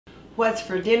What's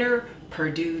for dinner?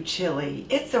 Purdue chili.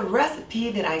 It's a recipe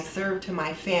that I served to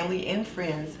my family and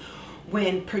friends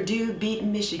when Purdue beat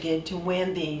Michigan to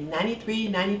win the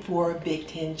 93-94 Big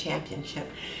Ten championship.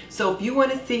 So if you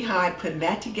want to see how I put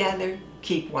that together,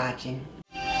 keep watching.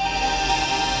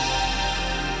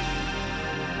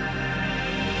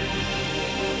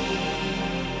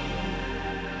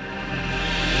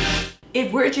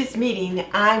 If we're just meeting,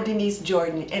 I'm Denise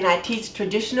Jordan and I teach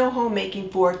traditional homemaking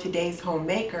for today's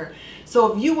homemaker.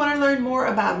 So if you want to learn more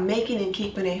about making and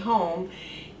keeping a home,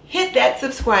 hit that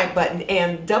subscribe button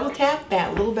and double tap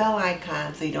that little bell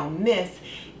icon so you don't miss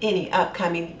any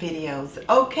upcoming videos.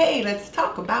 Okay, let's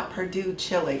talk about Purdue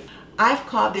chili. I've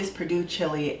called this Purdue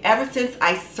chili ever since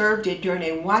I served it during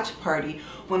a watch party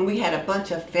when we had a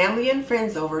bunch of family and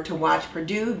friends over to watch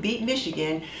Purdue beat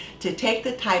Michigan to take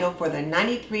the title for the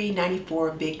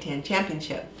 93-94 Big Ten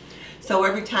championship. So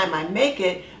every time I make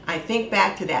it, I think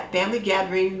back to that family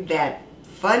gathering, that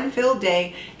fun-filled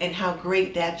day, and how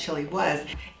great that chili was.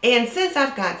 And since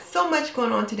I've got so much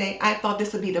going on today, I thought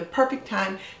this would be the perfect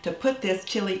time to put this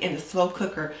chili in the slow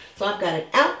cooker. So I've got it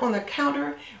out on the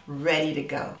counter, ready to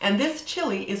go. And this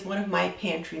chili is one of my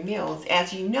pantry meals.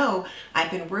 As you know,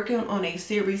 I've been working on a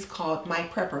series called My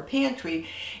Prepper Pantry,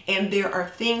 and there are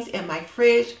things in my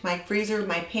fridge, my freezer,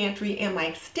 my pantry, and my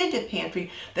extended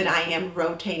pantry that I am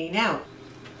rotating out.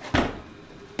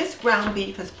 This ground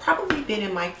beef has probably been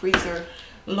in my freezer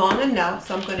long enough,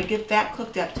 so I'm going to get that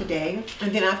cooked up today.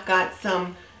 And then I've got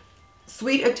some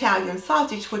sweet Italian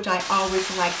sausage, which I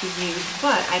always like to use,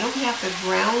 but I don't have the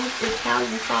ground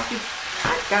Italian sausage.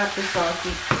 I've got the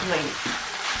sausage plain,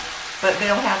 but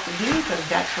they'll have to do because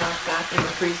that's what I've got in the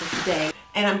freezer today.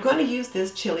 And I'm going to use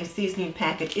this chili seasoning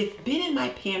packet. It's been in my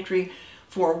pantry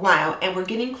for a while, and we're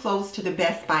getting close to the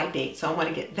best by date, so I want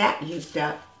to get that used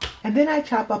up. And then I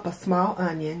chop up a small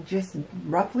onion, just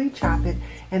roughly chop it,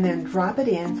 and then drop it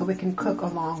in so it can cook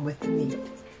along with the meat.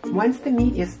 Once the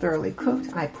meat is thoroughly cooked,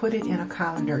 I put it in a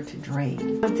colander to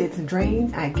drain. Once it's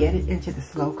drained, I get it into the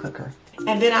slow cooker.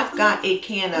 And then I've got a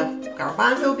can of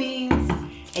garbanzo beans,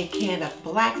 a can of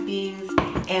black beans,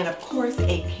 and of course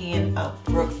a can of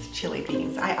Brooks chili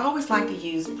beans. I always like to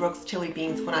use Brooks chili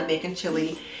beans when I'm making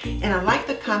chili, and I like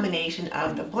the combination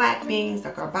of the black beans,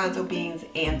 the garbanzo beans,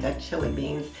 and the chili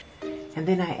beans. And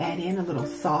then I add in a little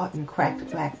salt and cracked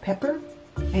black pepper,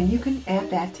 and you can add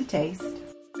that to taste.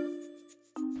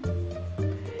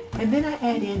 And then I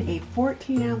add in a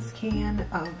 14-ounce can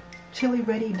of chili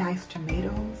ready diced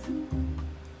tomatoes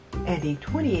and a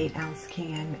 28-ounce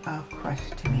can of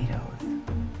crushed tomatoes.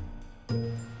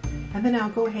 And then I'll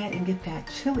go ahead and get that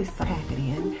chili sauce packet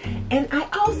in. And I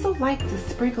also like to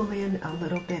sprinkle in a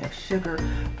little bit of sugar,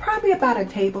 probably about a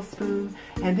tablespoon.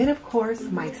 And then of course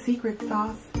my secret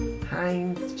sauce,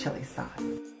 Heinz chili sauce.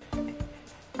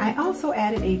 I also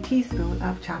added a teaspoon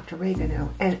of chopped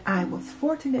oregano, and I was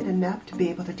fortunate enough to be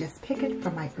able to just pick it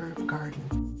from my herb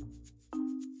garden.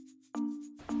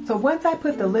 So once I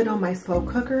put the lid on my slow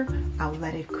cooker, I'll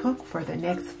let it cook for the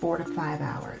next 4 to 5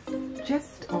 hours,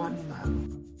 just on low.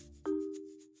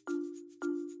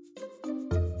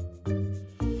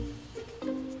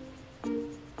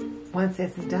 Once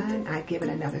it's done, I give it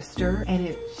another stir, and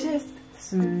it just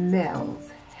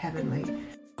smells heavenly.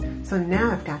 So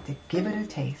now I've got to give it a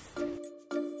taste.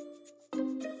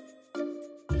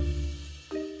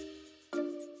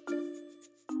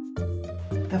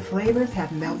 The flavors have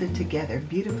melded together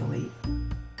beautifully.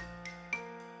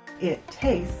 It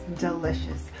tastes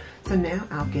delicious. So now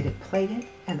I'll get it plated,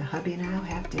 and the hubby and I'll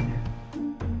have dinner.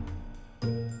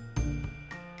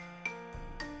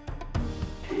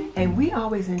 And we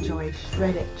always enjoy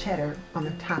shredded cheddar on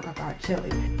the top of our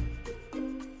chili.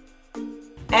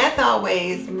 As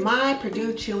always, my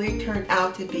Purdue chili turned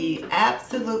out to be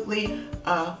absolutely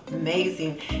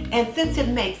amazing. And since it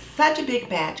makes such a big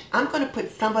batch, I'm going to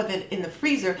put some of it in the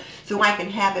freezer so I can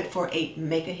have it for a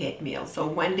make-ahead meal. So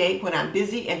one day when I'm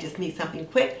busy and just need something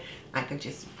quick, I can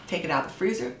just take it out of the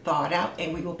freezer, thaw it out,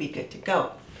 and we will be good to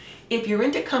go. If you're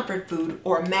into comfort food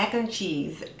or mac and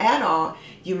cheese at all,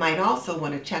 you might also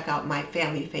want to check out my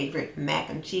family favorite mac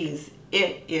and cheese.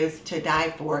 It is to die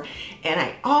for, and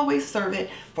I always serve it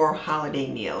for holiday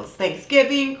meals.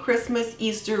 Thanksgiving, Christmas,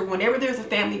 Easter, whenever there's a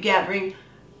family gathering,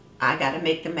 I gotta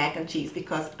make the mac and cheese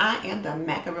because I am the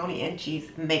macaroni and cheese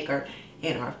maker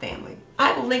in our family.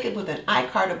 I will link it with an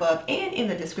iCard above and in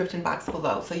the description box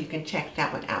below so you can check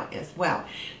that one out as well.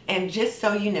 And just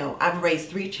so you know, I've raised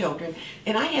 3 children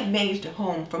and I have managed a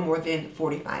home for more than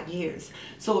 45 years.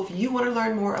 So if you want to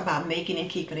learn more about making and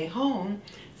keeping a home,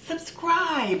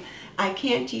 subscribe. I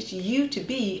can teach you to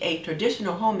be a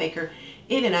traditional homemaker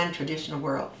in an untraditional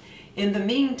world. In the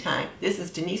meantime, this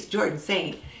is Denise Jordan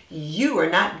saying, you are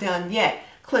not done yet.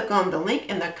 Click on the link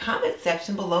in the comment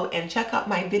section below and check out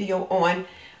my video on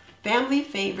family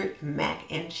favorite mac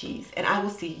and cheese. And I will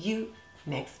see you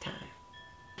next time.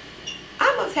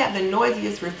 I must have the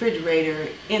noisiest refrigerator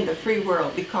in the free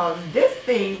world because this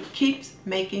thing keeps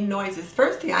making noises.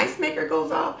 First the ice maker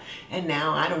goes off, and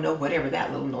now I don't know whatever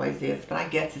that little noise is, but I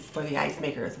guess it's for the ice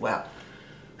maker as well.